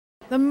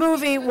The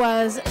movie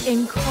was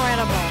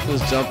incredible.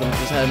 Just jumping,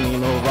 just had me,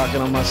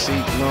 rocking on my seat,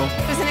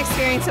 It was an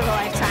experience of a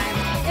lifetime.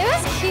 It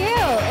was cute.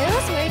 It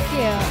was way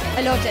cute.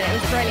 I loved it. It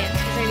was brilliant.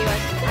 It really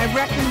was. I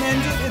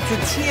recommend it.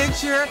 It's a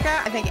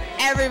tearjerker. I think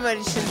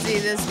everybody should see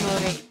this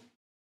movie.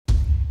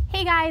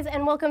 Hey guys,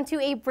 and welcome to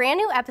a brand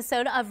new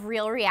episode of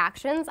Real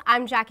Reactions.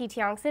 I'm Jacqueline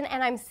Tiongson,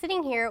 and I'm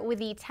sitting here with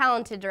the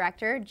talented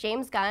director,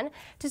 James Gunn,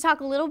 to talk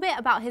a little bit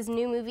about his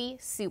new movie,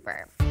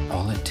 Super.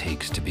 All it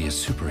takes to be a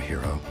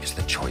superhero is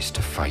the choice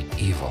to fight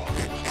evil.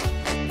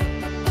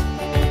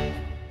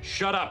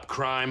 Shut up,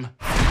 crime.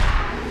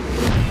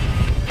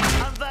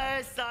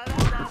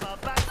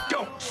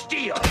 Don't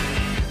steal.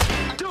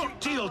 Don't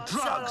deal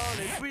drugs.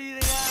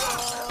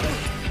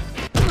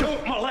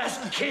 Don't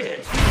molest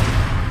kids.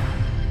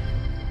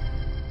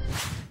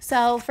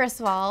 So, first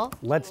of all,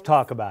 let's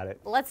talk about it.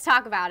 Let's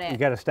talk about it. You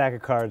got a stack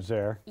of cards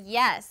there.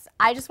 Yes.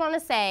 I just want to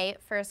say,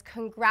 first,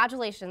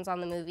 congratulations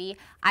on the movie.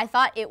 I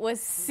thought it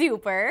was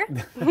super.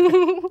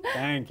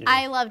 Thank you.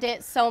 I loved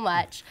it so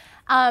much.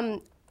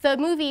 The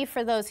movie,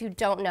 for those who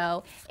don't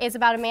know, is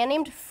about a man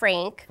named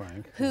Frank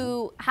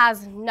who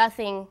has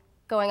nothing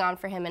going on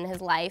for him in his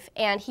life,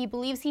 and he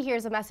believes he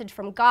hears a message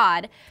from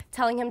God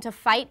telling him to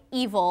fight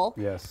evil,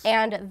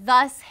 and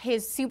thus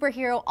his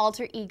superhero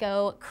alter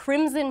ego,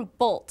 Crimson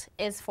Bolt,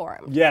 is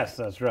formed. Yes,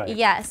 that's right.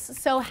 Yes.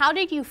 So how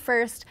did you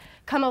first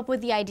come up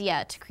with the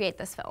idea to create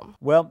this film?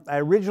 Well, I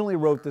originally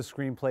wrote this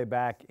screenplay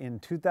back in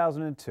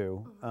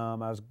 2002. I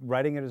was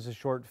writing it as a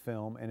short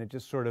film, and it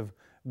just sort of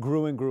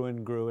grew and grew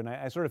and grew, and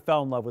I sort of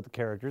fell in love with the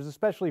characters,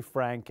 especially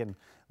Frank and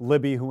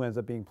Libby, who ends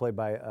up being played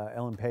by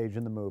Ellen Page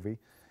in the movie.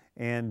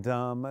 And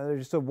they're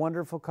just a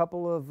wonderful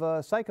couple of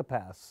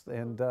psychopaths,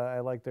 and I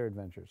like their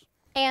adventures.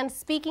 And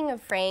speaking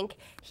of Frank,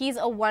 he's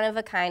a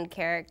one-of-a-kind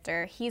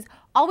character. He's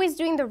always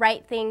doing the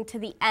right thing to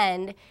the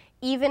end,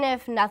 even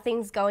if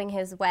nothing's going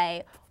his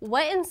way.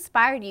 What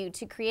inspired you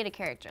to create a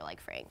character like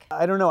Frank?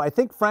 I don't know. I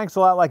think Frank's a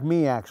lot like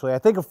me, actually. I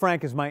think of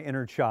Frank as my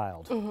inner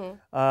child.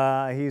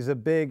 He's a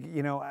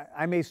big,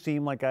 I may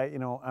seem like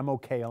I'm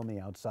okay on the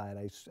outside.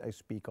 I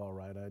speak all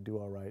right. I do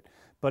all right.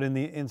 But in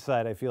the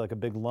inside, I feel like a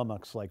big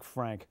lummox like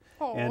Frank,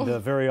 and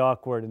very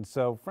awkward. And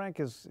so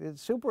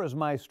Super is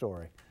my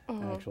story,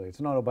 actually. It's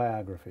an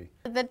autobiography.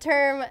 The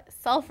term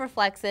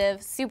self-reflexive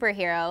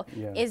superhero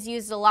is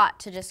used a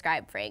lot to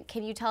describe Frank.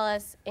 Can you tell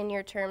us in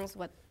your terms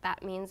what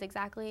that means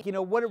exactly?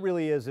 What it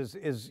really is this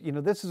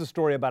is a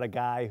story about a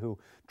guy who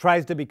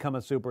tries to become a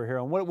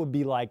superhero and what it would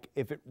be like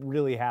if it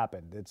really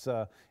happened. It's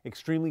an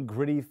extremely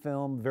gritty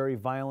film, very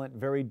violent,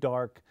 very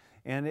dark.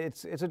 And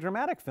it's a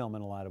dramatic film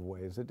in a lot of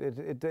ways.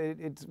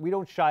 We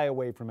don't shy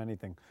away from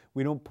anything.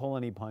 We don't pull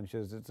any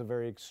punches. It's a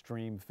very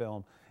extreme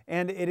film.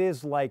 And it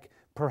is like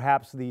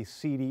perhaps the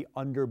seedy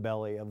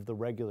underbelly of the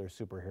regular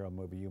superhero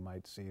movie you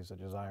might see,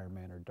 such as Iron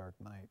Man or Dark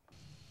Knight.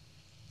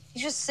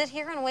 You just sit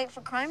here and wait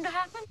for crime to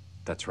happen?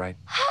 That's right.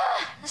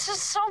 This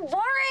is so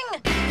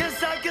boring.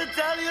 Yes, I can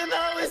tell you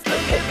now it's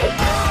looking.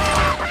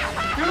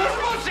 You're not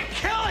supposed to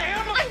kill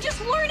him. I'm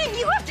just learning.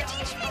 You have to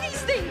teach me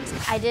these things.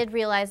 I did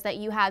realize that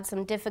you had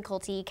some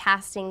difficulty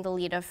casting the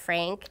lead of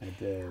Frank. I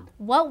did.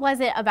 What was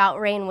it about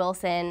Rainn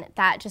Wilson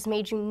that just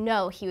made you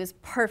know he was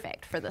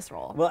perfect for this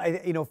role? Well,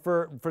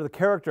 for the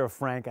character of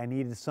Frank, I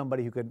needed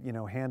somebody who could,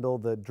 handle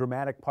the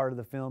dramatic part of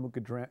the film, who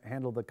could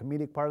handle the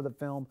comedic part of the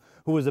film,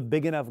 who was a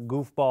big enough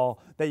goofball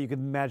that you could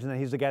imagine that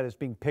he's the guy that's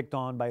being picked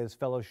on by his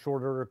fellow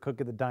short order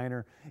cook at the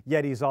diner,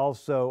 yet he's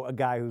also a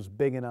guy who's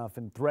big enough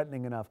and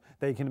threatening enough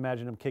that you can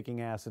imagine him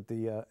kicking ass at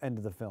the end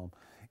of the film.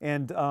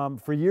 And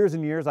for years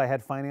and years, I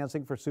had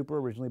financing for Super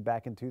originally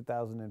back in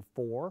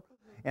 2004,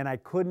 and I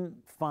couldn't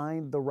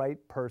find the right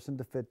person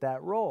to fit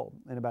that role.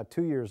 And about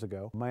 2 years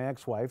ago, my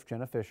ex-wife,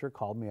 Jenna Fisher,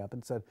 called me up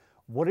and said,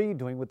 "What are you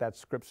doing with that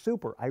script,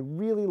 Super? I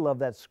really love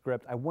that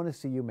script. I want to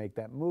see you make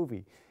that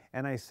movie."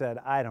 And I said,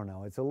 "I don't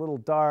know. It's a little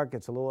dark.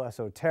 It's a little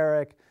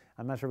esoteric.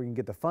 I'm not sure we can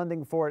get the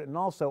funding for it. And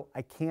also,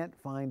 I can't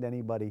find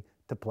anybody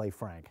to play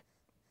Frank."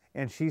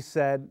 And she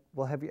said,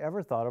 "Well, have you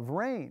ever thought of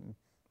Rainn?"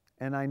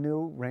 And I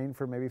knew Rainn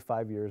for maybe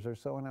 5 years or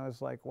so, and I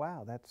was like,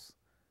 wow,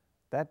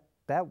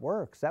 that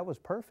works. That was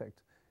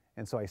perfect.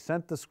 And so I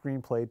sent the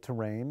screenplay to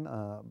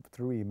Rainn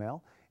through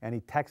email, and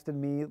he texted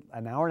me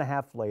an hour and a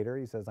half later.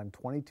 He says, "I'm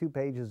 22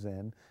 pages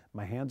in.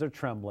 My hands are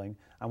trembling.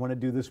 I want to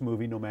do this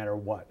movie no matter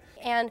what."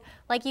 And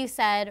like you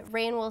said,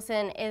 Rainn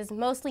Wilson is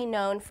mostly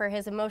known for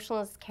his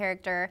emotionless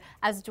character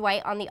as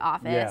Dwight on The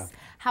Office.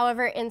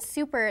 However, in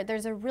Super,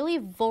 there's a really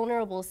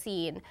vulnerable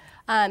scene.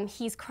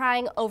 He's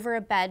crying over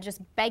a bed,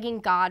 just begging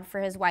God for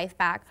his wife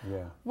back.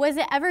 Was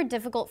it ever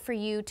difficult for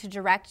you to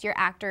direct your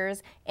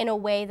actors in a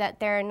way that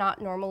they're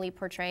not normally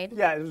portrayed?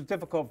 Yeah, it was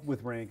difficult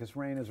with Rainn because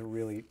Rainn is a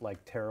really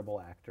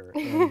terrible actor,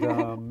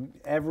 and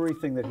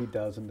everything that he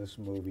does in this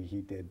movie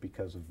he did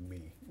because of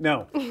me.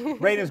 No,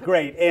 Rainn is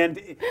great, and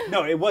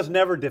no, it was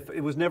never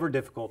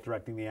difficult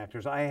directing the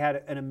actors. I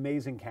had an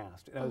amazing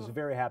cast, and I was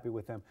very happy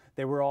with them.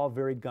 They were all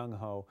very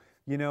gung-ho.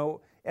 You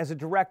know, as a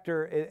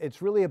director,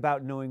 it's really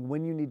about knowing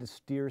when you need to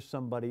steer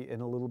somebody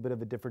in a little bit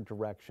of a different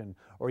direction,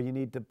 or you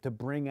need to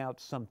bring out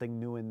something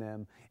new in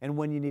them, and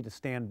when you need to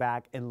stand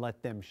back and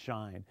let them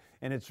shine.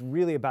 And it's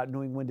really about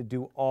knowing when to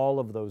do all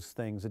of those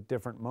things at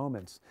different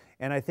moments.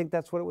 And I think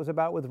that's what it was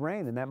about with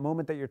Rainn. And that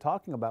moment that you're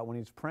talking about when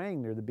he's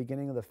praying near the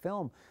beginning of the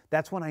film,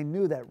 that's when I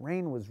knew that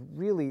Rainn was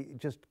really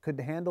just could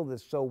handle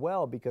this so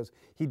well, because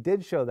he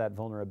did show that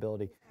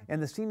vulnerability. And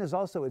the scene is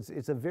also,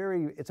 it's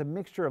a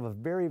mixture of a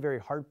very, very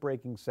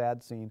heartbreaking,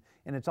 sad scene,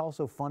 and it's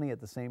also funny at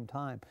the same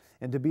time.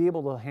 And to be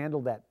able to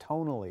handle that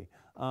tonally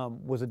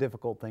was a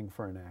difficult thing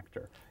for an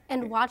actor.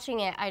 And watching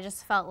it, I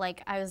just felt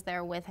like I was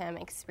there with him,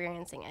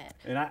 experiencing it.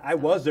 And I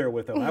was there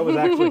with him. I was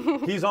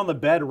actually, he's on the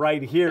bed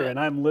right here, and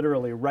I'm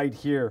literally right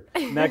here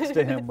next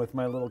to him with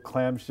my little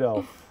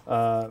clamshell,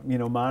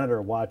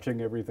 monitor,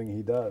 watching everything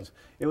he does.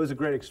 It was a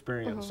great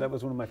experience. That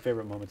was one of my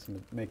favorite moments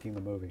in making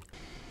the movie.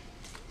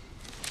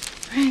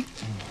 Frank.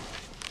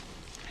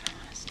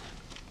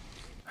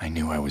 I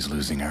knew I was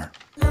losing her.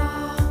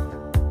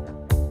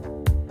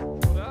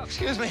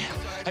 Excuse me,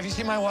 have you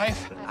seen my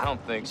wife? I don't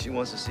think she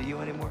wants to see you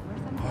anymore.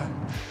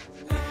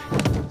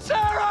 What?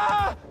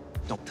 Sarah!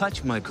 Don't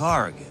touch my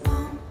car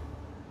again.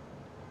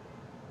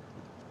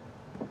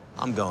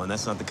 I'm going.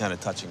 That's not the kind of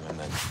touching I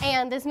meant.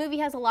 And this movie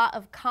has a lot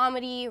of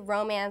comedy,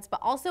 romance, but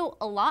also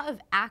a lot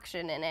of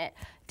action in it.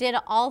 Did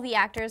all the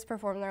actors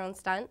perform their own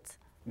stunts?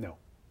 No.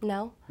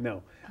 No?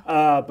 No.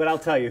 But I'll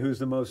tell you who's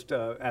the most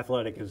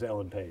athletic is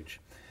Ellen Page.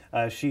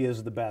 She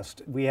is the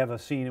best. We have a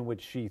scene in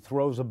which she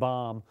throws a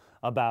bomb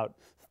about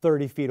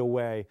 30 feet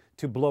away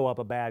to blow up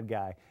a bad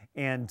guy.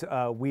 And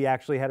we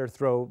actually had her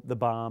throw the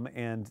bomb,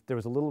 and there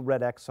was a little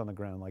red X on the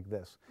ground like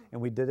this. And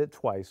we did it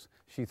twice.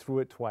 She threw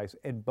it twice,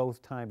 and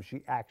both times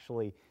she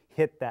actually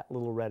hit that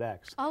little red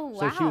X. Oh, wow.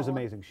 So she was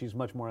amazing. She's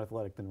much more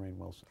athletic than Rainn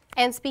Wilson.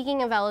 And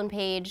speaking of Ellen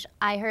Page,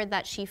 I heard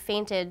that she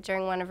fainted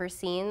during one of her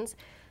scenes.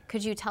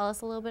 Could you tell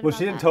us a little bit about that? Well,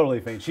 she didn't totally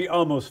faint. She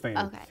almost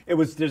fainted.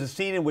 Okay. There's a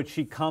scene in which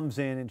she comes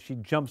in and she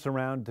jumps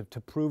around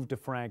to prove to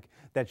Frank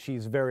that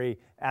she's very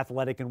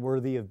athletic and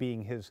worthy of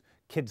being his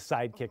kid's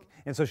sidekick.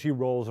 And so she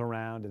rolls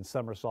around and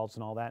somersaults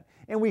and all that.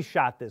 And we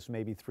shot this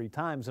maybe 3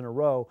 times in a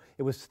row.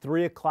 It was 4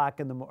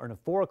 o'clock in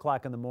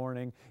the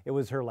morning. It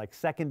was her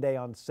second day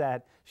on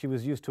set. She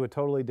was used to a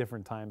totally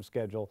different time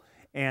schedule.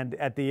 And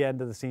at the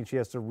end of the scene, she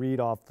has to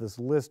read off this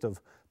list of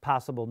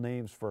possible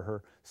names for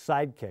her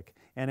sidekick.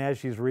 And as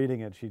she's reading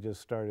it, she just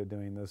started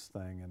doing this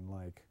thing and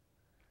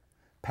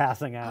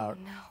passing out.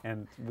 Oh, no.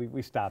 And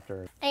we stopped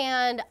her.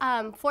 And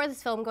for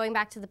this film, going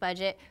back to the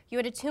budget, you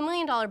had a $2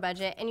 million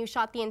budget and you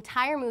shot the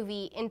entire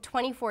movie in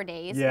 24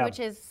 days, which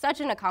is such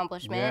an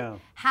accomplishment. Yeah.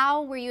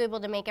 How were you able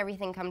to make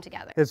everything come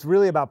together? It's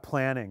really about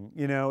planning.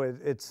 You know,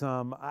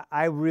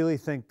 I really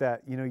think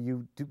that,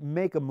 you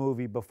make a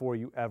movie before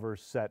you ever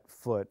set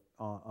foot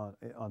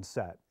on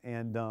set.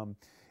 And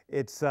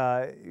it's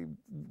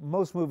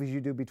most movies you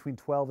do between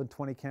 12 and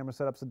 20 camera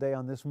setups a day.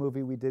 On this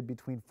movie, we did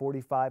between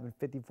 45 and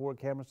 54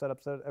 camera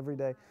setups every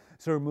day.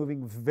 So we're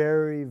moving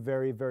very,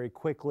 very, very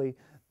quickly.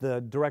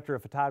 The director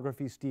of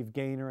photography, Steve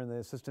Gaynor, and the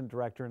assistant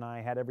director and I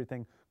had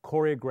everything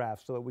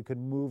choreographed so that we could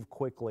move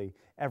quickly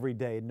every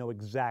day and know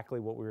exactly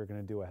what we were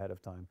going to do ahead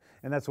of time.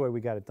 And that's the way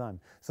we got it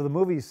done. So the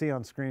movie you see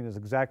on screen is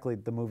exactly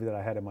the movie that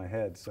I had in my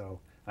head. So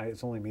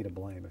it's only me to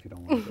blame if you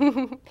don't like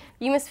it.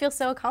 You must feel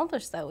so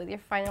accomplished, though, with your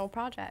final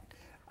project.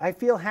 I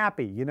feel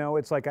happy.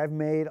 It's like I've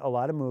made a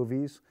lot of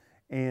movies,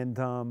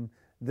 and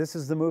this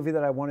is the movie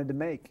that I wanted to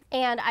make.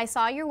 And I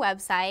saw your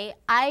website.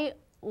 I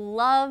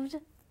loved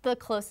the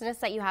closeness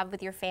that you have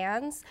with your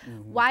fans.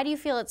 Why do you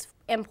feel it's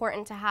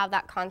important to have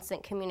that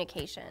constant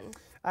communication?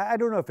 I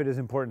don't know if it is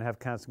important to have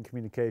constant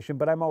communication,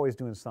 but I'm always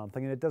doing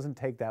something, and it doesn't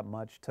take that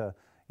much to,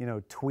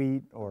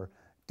 tweet or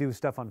do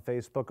stuff on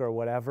Facebook or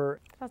whatever.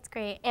 That's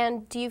great.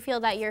 And do you feel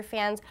that your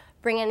fans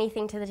bring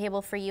anything to the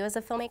table for you as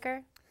a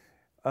filmmaker?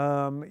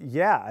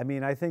 Yeah, I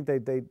mean, I think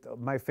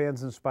my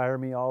fans inspire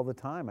me all the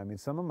time. I mean,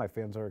 some of my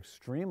fans are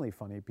extremely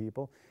funny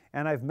people,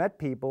 and I've met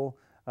people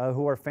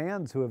who are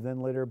fans who have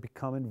then later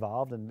become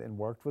involved and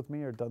worked with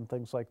me or done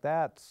things like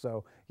that.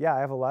 So, yeah, I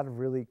have a lot of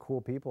really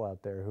cool people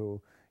out there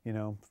who,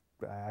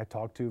 I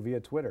talk to via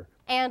Twitter.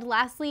 And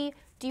lastly,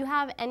 do you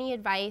have any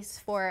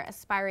advice for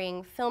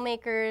aspiring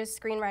filmmakers,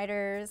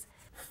 screenwriters?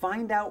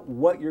 Find out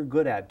what you're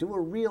good at. Do a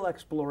real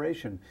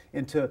exploration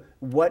into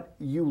what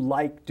you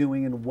like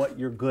doing and what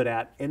you're good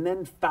at, and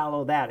then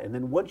follow that. And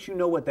then once you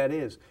know what that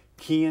is,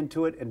 key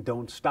into it and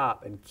don't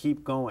stop and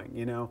keep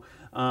going,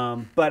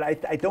 But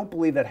I don't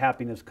believe that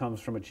happiness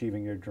comes from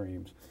achieving your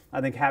dreams.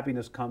 I think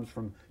happiness comes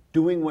from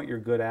doing what you're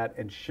good at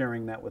and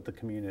sharing that with the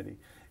community.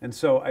 And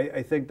so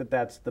I think that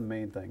that's the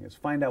main thing, is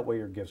find out what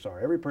your gifts are.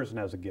 Every person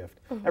has a gift.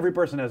 Every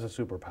person has a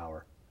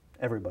superpower.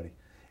 Everybody.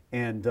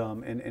 And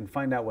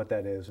find out what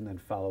that is, and then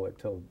follow it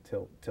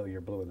till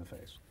you're blue in the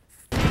face.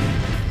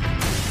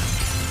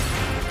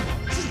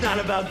 This is not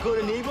about good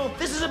and evil.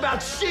 This is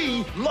about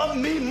she loved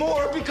me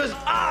more because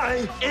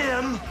I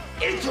am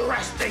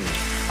interesting.